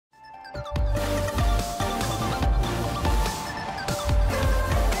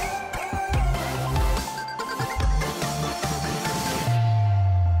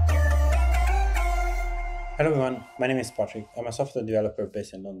Hello everyone, my name is Patrick. I'm a software developer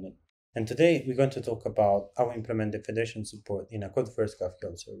based in London. And today we're going to talk about how we implement the federation support in a code-first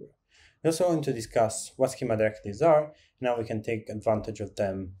GraphQL server. We're also going to discuss what schema directives are and how we can take advantage of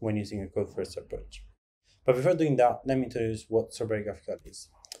them when using a code-first approach. But before doing that, let me introduce what Strawberry GraphQL is.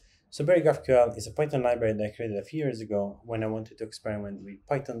 Strawberry GraphQL is a Python library that I created a few years ago when I wanted to experiment with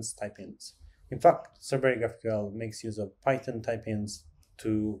Python's type-ins. In fact, Strawberry GraphQL makes use of Python type-ins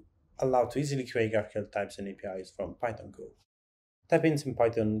to allow to easily create GraphQL types and APIs from Python code. Type-ins in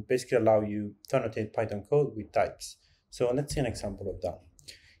Python basically allow you to annotate Python code with types. So let's see an example of that.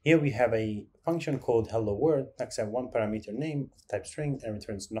 Here we have a function called hello world that accepts one parameter name of type string and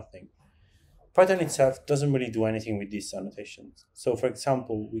returns nothing. Python itself doesn't really do anything with these annotations. So for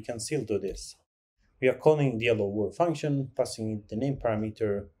example, we can still do this. We are calling the hello world function, passing it the name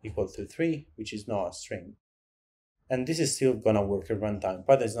parameter equal to 3, which is now a string. And this is still going to work at runtime.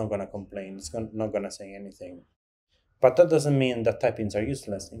 Python is not going to complain. It's not going to say anything. But that doesn't mean that type-ins are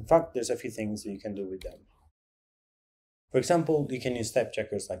useless. In fact, there's a few things that you can do with them. For example, you can use type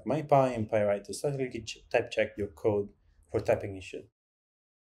checkers like MyPy and PyWrite to statically type check your code for typing issues.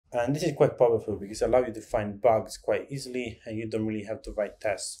 And this is quite powerful because it allows you to find bugs quite easily, and you don't really have to write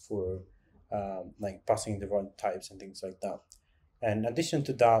tests for like passing the wrong types and things like that. And in addition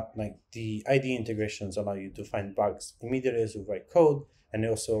to that, like the IDE integrations allow you to find bugs immediately as you write code, and it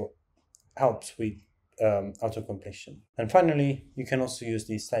also helps with auto-completion. And finally, you can also use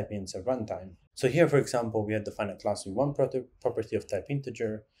these type-ins at runtime. So here, for example, we have defined a class with one property of type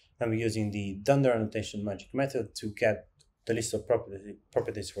integer, and we're using the dunder annotation magic method to get the list of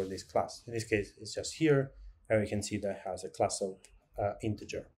properties for this class. In this case, it's just here, and we can see that it has a class of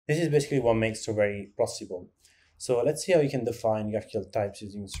integer. This is basically what makes Strawberry possible. So let's see how you can define GraphQL types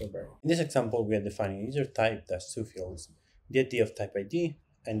using Strawberry. In this example, we are defining a user type that's two fields, the ID of type ID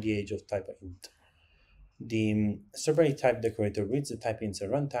and the age of type int. The Strawberry type decorator reads the type ints at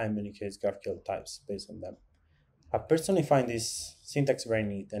runtime and it creates GraphQL types based on them. I personally find this syntax very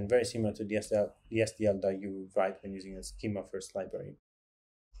neat and very similar to the SDL that you write when using a schema first library.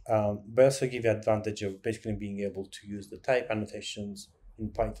 But also give you advantage of basically being able to use the type annotations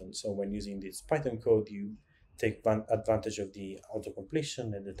in Python. So when using this Python code, you take advantage of the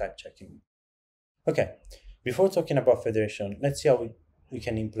auto-completion and the type checking. Okay, before talking about federation, let's see how we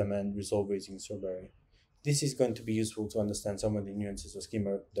can implement resolver using Strawberry. This is going to be useful to understand some of the nuances of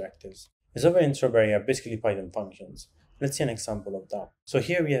schema directives. Resolver and Strawberry are basically Python functions. Let's see an example of that. So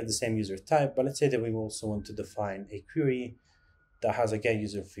here we have the same user type, but let's say that we also want to define a query that has a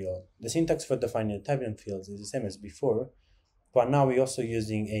getUser field. The syntax for defining the type and fields is the same as before, but now we're also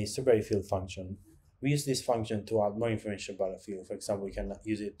using a Strawberry field function. We use this function to add more information about a field. For example, we can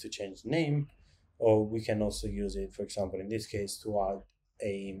use it to change the name, or we can also use it, for example, in this case, to add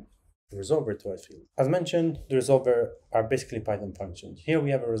a resolver to a field. As mentioned, the resolver are basically Python functions. Here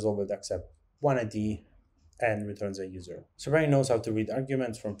we have a resolver that accepts one ID and returns a user. Strawberry knows how to read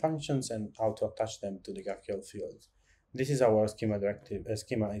arguments from functions and how to attach them to the GraphQL fields. This is how our schema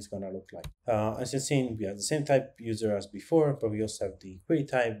is going to look like. As you've seen, we have the same type user as before, but we also have the query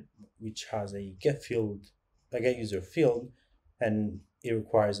type, which has a getUser field, and it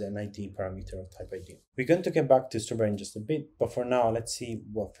requires an ID parameter of type ID. We're going to get back to Strawberry in just a bit, but for now, let's see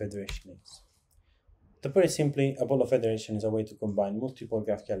what federation is. To put it simply, a ball of federation is a way to combine multiple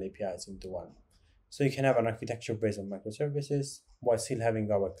GraphQL APIs into one. So you can have an architecture based on microservices while still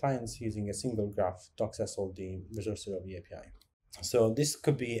having our clients using a single graph to access all the resources of the API. So this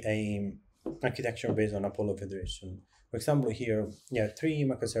could be an architecture based on Apollo federation. For example, here you have 3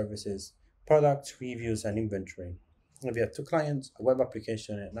 microservices: products, reviews, and inventory. And we have 2 clients, a web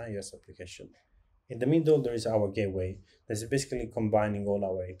application and an iOS application. In the middle, there is our gateway that is basically combining all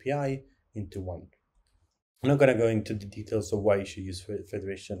our API into one. I'm not going to go into the details of why you should use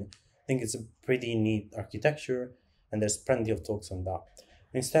federation. I think it's a pretty neat architecture, and there's plenty of talks on that.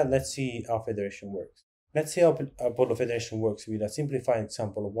 Instead, let's see how federation works. Let's see how Apollo federation works with a simplified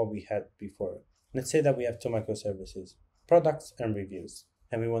example of what we had before. Let's say that we have 2 microservices, products and reviews,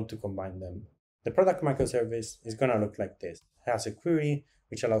 and we want to combine them. The product microservice is going to look like this. It has a query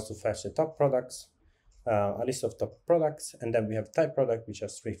which allows to fetch the top products, a list of top products, and then we have type product, which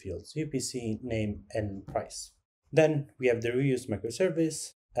has 3 fields: UPC, name, and price. Then we have the reviews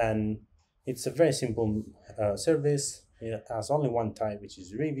microservice, and it's a very simple service. It has only one type, which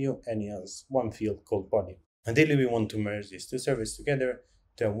is review, and it has one field called body. Ideally, we want to merge these 2 services together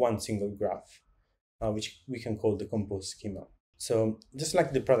to have one single graph, which we can call the compose schema. So just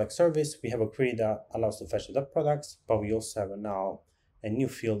like the product service, we have a query that allows to fetch the top products, but we also have now a new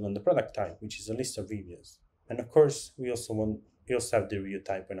field on the product type, which is a list of reviews. And of course, we also have the review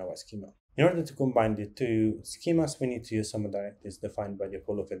type in our schema. In order to combine the two schemas, we need to use some directives defined by the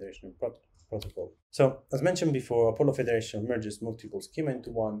Apollo Federation protocol. So, as mentioned before, Apollo Federation merges multiple schema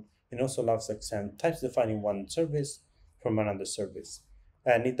into one and also allows to extend types defining one service from another service.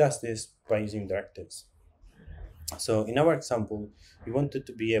 And it does this by using directives. So in our example, we wanted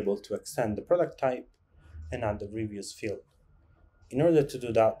to be able to extend the product type and add the reviews field. In order to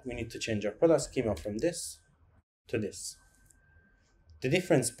do that, we need to change our product schema from this to this. The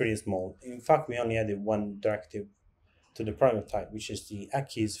difference is pretty small. In fact, we only added one directive to the product type, which is the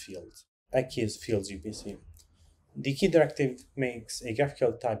keys field. Keys fields UPC. The key directive makes a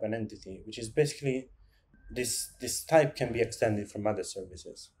GraphQL type an entity, which is basically this type can be extended from other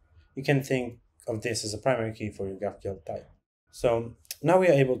services. You can think of this as a primary key for your GraphQL type. So now we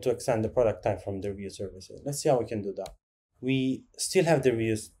are able to extend the product type from the review services. Let's see how we can do that. We still have the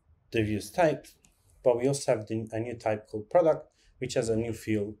reviews type, but we also have a new type called product, which has a new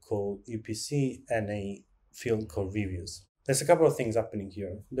field called UPC and a field called reviews. There's a couple of things happening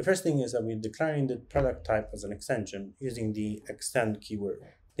here. The first thing is that we're declaring the product type as an extension using the extend keyword.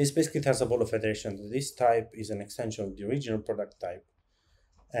 This basically tells Apollo Federation that this type is an extension of the original product type.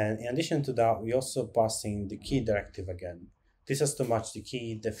 And in addition to that, we also pass in the key directive again. This has to match the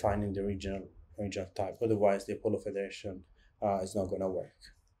key defined in the original type. Otherwise, the Apollo Federation is not going to work.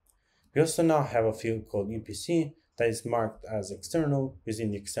 We also now have a field called UPC that is marked as external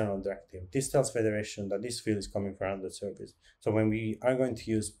using the external directive. This tells Federation that this field is coming from another service. So when we are going to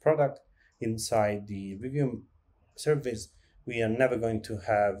use product inside the review service, we are never going to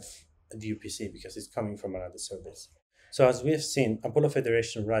have the UPC because it's coming from another service. So as we have seen, Apollo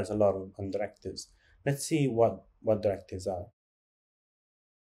Federation relies a lot on directives. Let's see what directives are.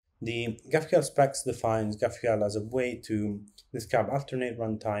 The GraphQL specs defines GraphQL as a way to describe alternate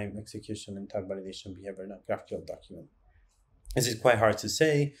runtime, execution, and type validation behavior in a GraphQL document. This is quite hard to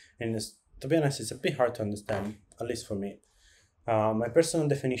say, and to be honest, it's a bit hard to understand, at least for me. My personal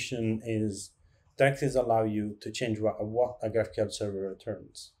definition is directives allow you to change what a GraphQL server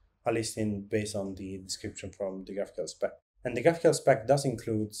returns, at least based on the description from the GraphQL spec. And the GraphQL spec does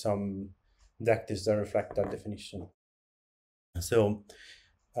include some directives that reflect that definition. So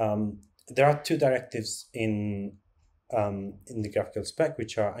there are two directives in the GraphQL spec,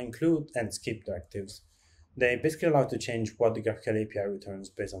 which are include and skip directives. They basically allow to change what the GraphQL API returns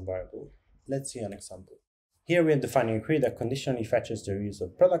based on variable. Let's see an example. Here we are defining a query that conditionally fetches the reviews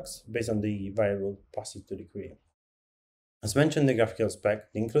of products based on the variable passed to the query. As mentioned in the GraphQL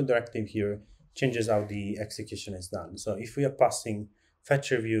spec, the include directive here changes how the execution is done. So if we are passing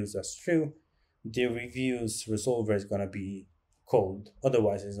fetch reviews as true, the reviews resolver is going to be called.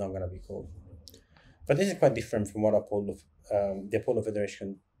 Otherwise, it's not going to be called. But this is quite different from what the Apollo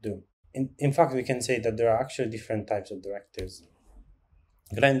Federation do. In fact, we can say that there are actually different types of directives: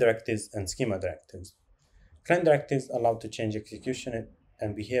 client directives and schema directives. Client directives allow to change execution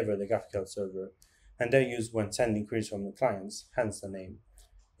and behavior of the GraphQL server, and they're used when sending queries from the clients, hence the name.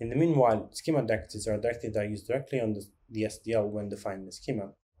 In the meanwhile, schema directives are directives that are used directly on the SDL when defining the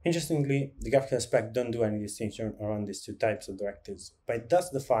schema. Interestingly, the GraphQL spec don't do any distinction around these two types of directives, but it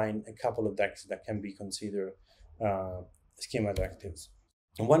does define a couple of directives that can be considered schema directives.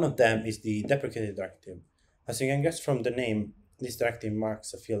 And one of them is the deprecated directive. As you can guess from the name, this directive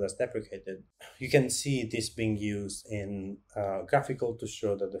marks a field as deprecated. You can see this being used in GraphOL to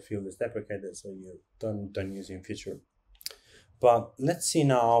show that the field is deprecated, so you don't use it in future. But let's see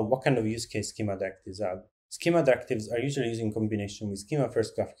now what kind of use case schema directives are. Schema directives are usually used in combination with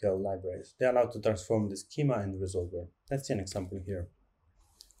schema-first GraphQL libraries. They allow to transform the schema and the resolver. Let's see an example here.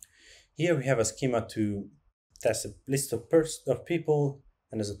 Here we have a schema to test a list of people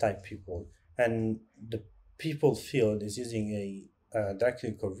and as a type people. And the people field is using a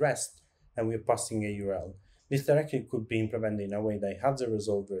directive called REST, and we're passing a URL. This directive could be implemented in a way that adds a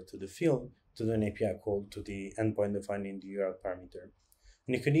resolver to the field to do an API call to the endpoint defining the URL parameter.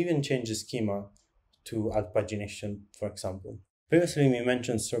 And you could even change the schema to add pagination, for example. Previously, we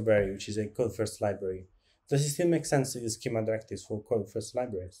mentioned Strawberry, which is a code-first library. Does it still make sense to use schema directives for code-first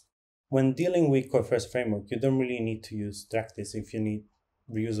libraries? When dealing with code-first framework, you don't really need to use directives if you need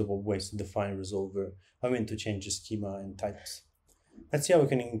reusable ways to define resolver, to change the schema and types. Let's see how we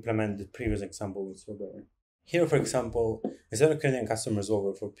can implement the previous example with Strawberry. Here, for example, instead of creating a custom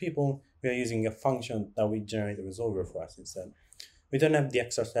resolver for people, we are using a function that will generate a resolver for us instead. We don't have the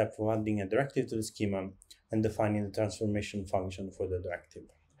extra step of adding a directive to the schema and defining the transformation function for the directive.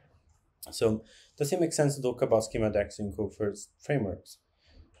 So, does it make sense to talk about schema directives in code-first frameworks?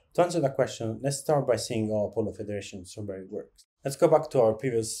 To answer that question, let's start by seeing how Apollo Federation Strawberry works. Let's go back to our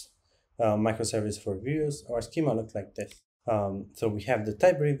previous microservice for reviews. Our schema looked like this. So we have the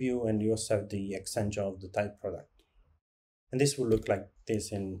type review, and we also have the extension of the type product. And this will look like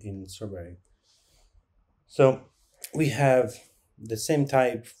this in Strawberry. So we have the same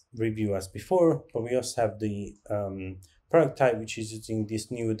type review as before, but we also have the product type, which is using this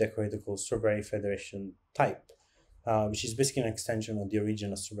new decorator called Strawberry Federation type, which is basically an extension of the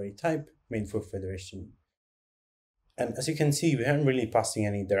original Strawberry type made for Federation. And as you can see, we aren't really passing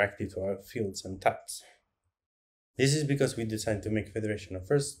any directive to our fields and types. This is because we decided to make Federation a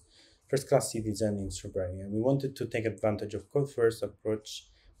first-class citizen in Strawberry, and we wanted to take advantage of code-first approach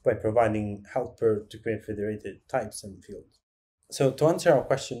by providing helper to create federated types and fields. So to answer our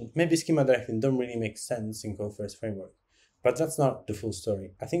question, maybe schema directives don't really make sense in code-first framework, but that's not the full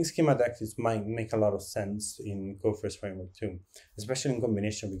story. I think schema directives might make a lot of sense in code-first framework too, especially in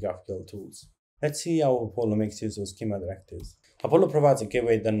combination with GraphQL tools. Let's see how Apollo makes use of schema directives. Apollo provides a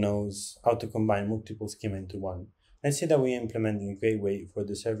gateway that knows how to combine multiple schema into one. Let's say that we are implementing a gateway for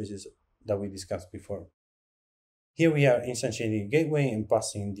the services that we discussed before. Here we are instantiating a gateway and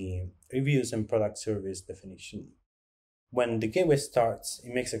passing the reviews and product service definition. When the gateway starts,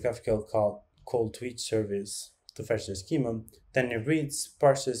 it makes a GraphQL call to each service to fetch the schema, then it reads,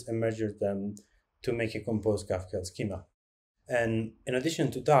 parses, and measures them to make a composed GraphQL schema. And in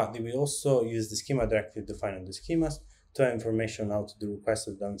addition to that, we will also use the schema directive defined on the schemas to have information on how to do requests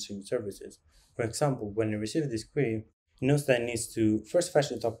of downstream services. For example, when you receive this query, it knows that it needs to first fetch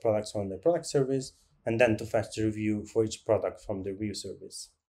the top products from the product service, and then to fetch the review for each product from the review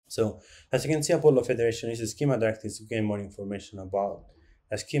service. So, as you can see, Apollo Federation uses schema directives to gain more information about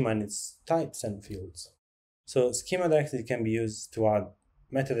a schema and its types and fields. So, schema directives can be used to add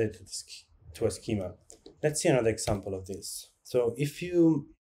metadata to a schema. Let's see another example of this. So, if you've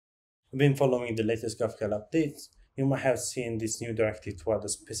been following the latest GraphQL updates, you might have seen this new directive to add a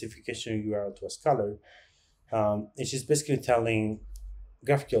specification URL to a Scalar. It is basically telling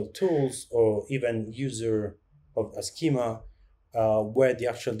GraphQL tools or even user of a schema where the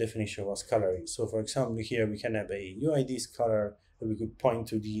actual definition of a Scalar is. So for example, here we can have a UID Scalar, and we could point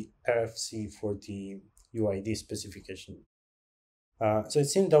to the RFC for the UID specification. So it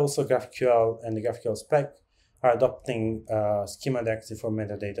seems that also GraphQL and the GraphQL spec are adopting schema directive for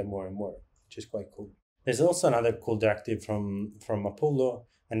metadata more and more, which is quite cool. There's also another cool directive from Apollo,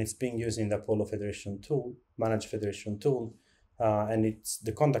 and it's being used in the Apollo Federation tool, Manage Federation tool, and it's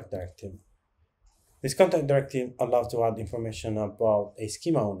the contact directive. This contact directive allows to add information about a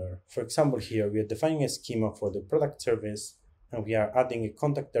schema owner. For example, here we are defining a schema for the product service, and we are adding a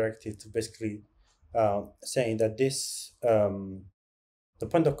contact directive to basically saying that this the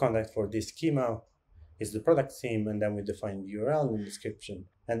point of contact for this schema is the product theme, and then we define the URL and description.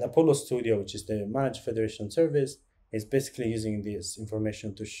 And Apollo Studio, which is the Managed Federation service, is basically using this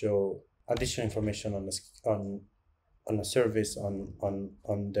information to show additional information on a service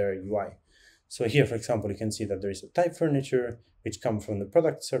on their UI. So here, for example, you can see that there is a type furniture, which comes from the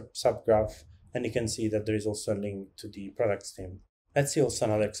product subgraph, and you can see that there is also a link to the product theme. Let's see also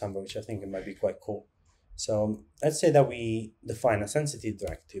another example, which I think it might be quite cool. So let's say that we define a sensitive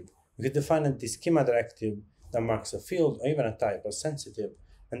directive. We could define the schema directive that marks a field or even a type as sensitive,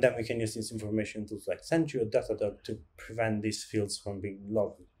 and then we can use this information tools like Sentry or Datadog to prevent these fields from being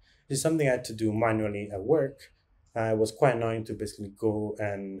logged. This is something I had to do manually at work. It was quite annoying to basically go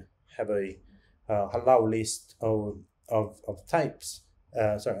and have a allow list of types,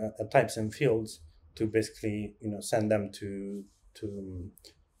 types and fields to basically send them to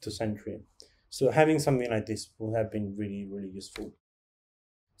Sentry. So having something like this would have been really, really useful.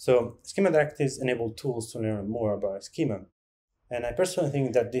 So schema directives enable tools to learn more about a schema. And I personally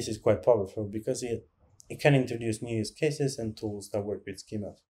think that this is quite powerful because it can introduce new use cases and tools that work with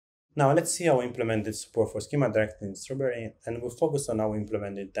schemas. Now let's see how we implemented support for schema directives in Strawberry, and we'll focus on how we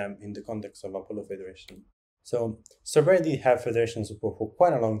implemented them in the context of Apollo Federation. So Strawberry did have Federation support for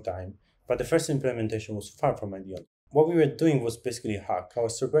quite a long time, but the first implementation was far from ideal. What we were doing was basically a hack. Our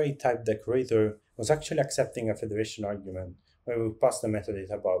Strawberry type decorator was actually accepting a Federation argument where we passed the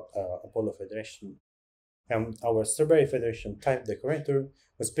metadata about Apollo Federation. And our Strawberry Federation type decorator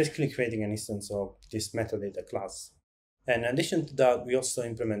was basically creating an instance of this metadata class. And in addition to that, we also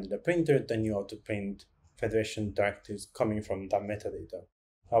implemented a printer that knew how to print Federation directives coming from that metadata.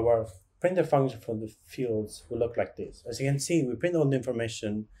 Our printer function for the fields will look like this. As you can see, we print all the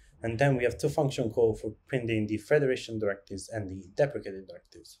information, and then we have two function calls for printing the Federation directives and the deprecated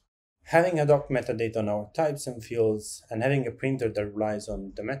directives. Having ad hoc metadata on our types and fields and having a printer that relies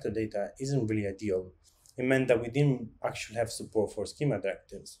on the metadata isn't really ideal. It meant that we didn't actually have support for schema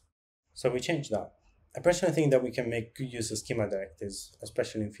directives. So we changed that. I personally think that we can make good use of schema directives,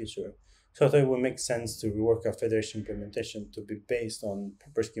 especially in future. So I thought it would make sense to rework our federation implementation to be based on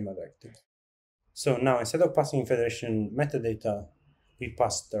proper schema directives. So now instead of passing federation metadata, we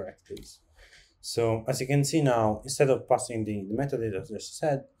pass directives. So as you can see now, instead of passing the metadata as I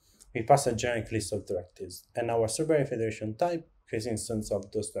said, we pass a generic list of directives, and our Strawberry federation type creates an instance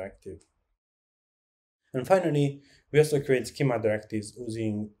of those directives. And finally, we also create schema directives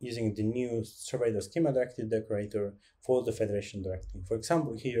using the new Strawberry.schema directive decorator for the federation directive. For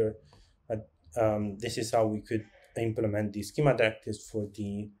example, here, this is how we could implement the schema directives for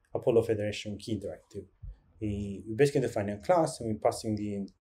the Apollo Federation key directive. We basically define a class and we're passing the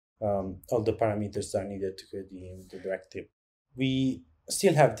all the parameters that are needed to create the directive. We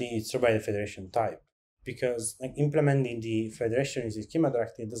still have the Strawberry Federation type because implementing the federation using schema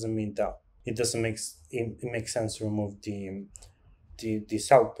directive doesn't mean that it makes sense to remove the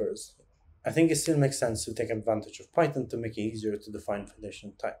helpers. I think it still makes sense to take advantage of Python to make it easier to define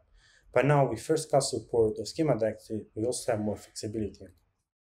federation type. But now with first class support of schema directive, we also have more flexibility.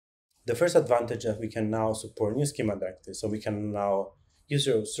 The first advantage is that we can now support new schema directives, so we can allow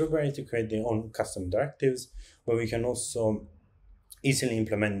user of Strawberry to create their own custom directives, but we can also easily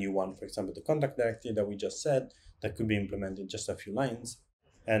implement new one. For example, the contact directive that we just said, that could be implemented in just a few lines.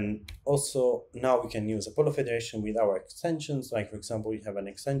 And also now we can use Apollo Federation with our extensions. Like for example, we have an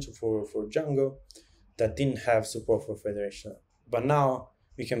extension for Django that didn't have support for federation, but now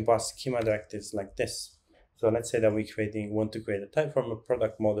we can pass schema directives like this. So let's say that we want to create a type from a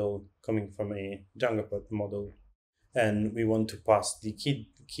product model coming from a Django product model, and we want to pass the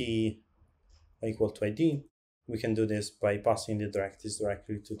key equal to ID. We can do this by passing the directives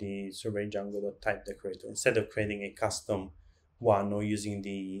directly to the Strawberry Django.type decorator instead of creating a custom one or using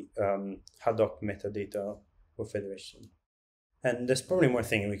the ad hoc metadata for federation. And there's probably more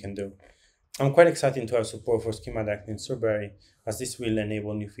things we can do. I'm quite excited to have support for schema directives in Strawberry, as this will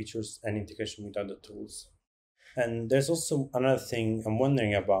enable new features and integration with other tools. And there's also another thing I'm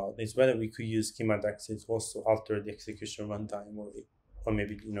wondering about is whether we could use schema directives to also alter the execution runtime or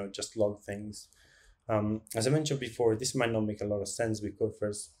maybe just log things. As I mentioned before, this might not make a lot of sense with code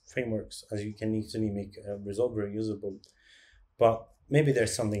first frameworks, as you can easily make a resolver usable. But maybe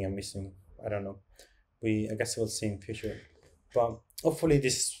there's something I'm missing. I don't know. I guess we'll see in future. But hopefully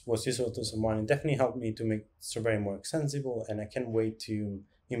this was useful to someone. It definitely helped me to make Strawberry more extensible, and I can't wait to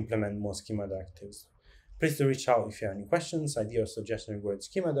implement more schema directives. Please do reach out if you have any questions, ideas, or suggestions regarding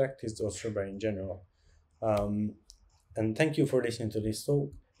schema directives or Strawberry in general. And thank you for listening to this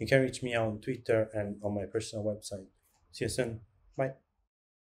talk. You can reach me out on Twitter and on my personal website. See you soon. Bye.